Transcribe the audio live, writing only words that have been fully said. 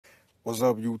What's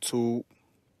up, YouTube?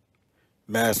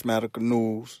 Mathematical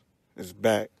News is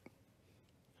back.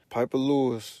 Piper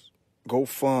Lewis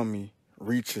GoFundMe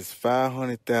reaches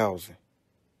 500,000.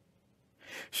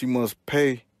 She must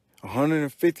pay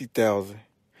 150,000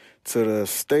 to the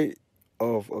estate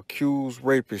of accused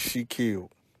rapist she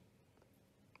killed.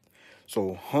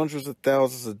 So hundreds of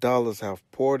thousands of dollars have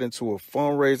poured into a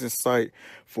fundraising site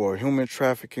for a human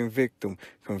trafficking victim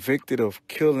convicted of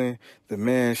killing the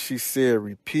man she said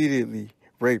repeatedly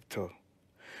raped her.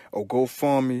 A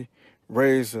GoFundMe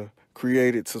raiser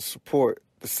created to support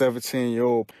the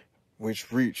 17-year-old,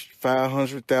 which reached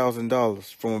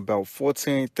 $500,000 from about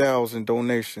 14,000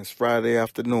 donations Friday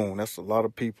afternoon. That's a lot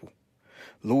of people.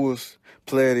 Lewis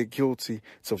pleaded guilty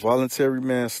to voluntary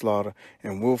manslaughter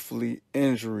and willfully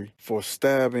injury for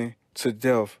stabbing to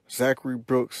death Zachary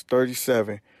Brooks,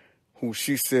 37, who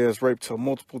she says raped her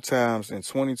multiple times in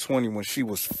 2020 when she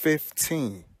was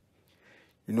 15.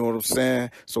 You know what I'm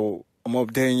saying? So I'm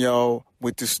updating y'all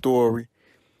with this story.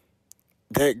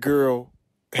 That girl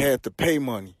had to pay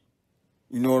money.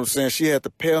 You know what I'm saying? She had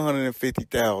to pay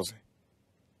 150,000.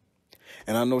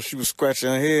 And I know she was scratching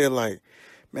her head like,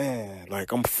 man,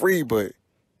 like I'm free, but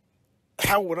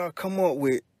how would I come up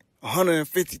with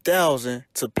 150,000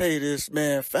 to pay this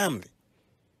man's family?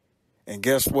 And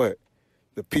guess what?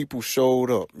 The people showed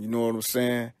up, you know what I'm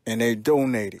saying? And they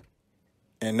donated.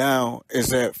 And now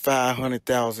it's at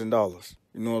 $500,000.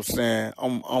 You know what I'm saying?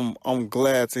 I'm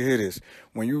glad to hear this.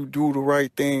 When you do the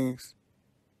right things,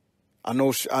 I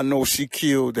know she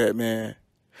killed that man,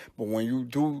 but when you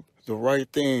do the right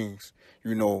things,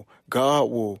 you know, God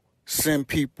will send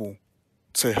people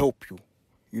to help you.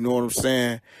 You know what I'm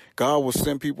saying? God will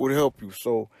send people to help you.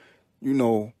 So, you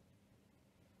know,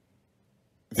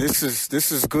 this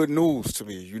is good news to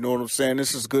me. You know what I'm saying?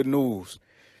 This is good news.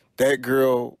 That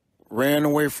girl ran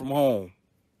away from home.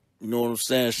 You know what I'm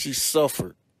saying? She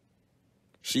suffered.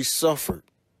 She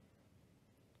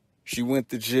went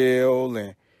to jail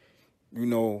and, you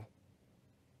know,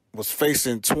 was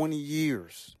facing 20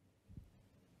 years.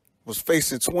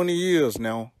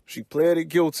 Now. She pleaded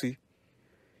guilty.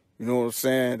 You know what I'm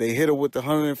saying? They hit her with the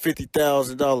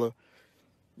 $150,000.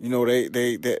 You know,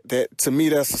 that to me,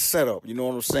 that's a setup. You know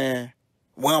what I'm saying?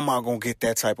 Where am I going to get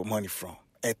that type of money from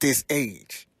at this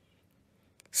age?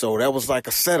 So that was like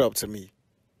a setup to me.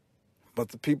 But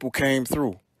the people came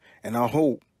through. And I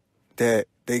hope that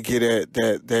they get at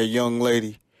that young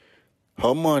lady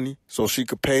her money so she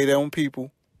could pay them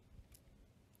people.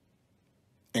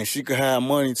 And she could have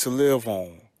money to live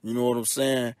on. You know what I'm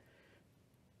saying?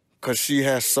 Because she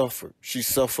has suffered. She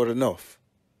suffered enough.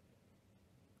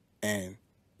 And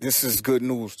this is good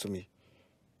news to me.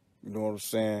 You know what I'm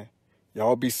saying?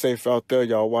 Y'all be safe out there.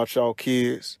 Y'all watch y'all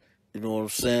kids. You know what I'm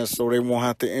saying? So they won't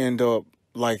have to end up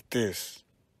like this.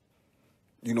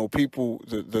 You know, people,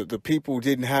 the people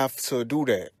didn't have to do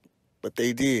that, but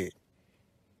they did.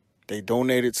 They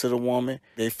donated to the woman.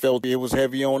 They felt it was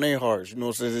heavy on their hearts. You know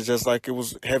what I'm saying? It's just like it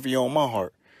was heavy on my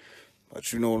heart.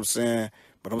 But you know what I'm saying?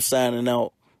 But I'm signing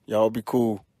out. Y'all be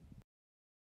cool.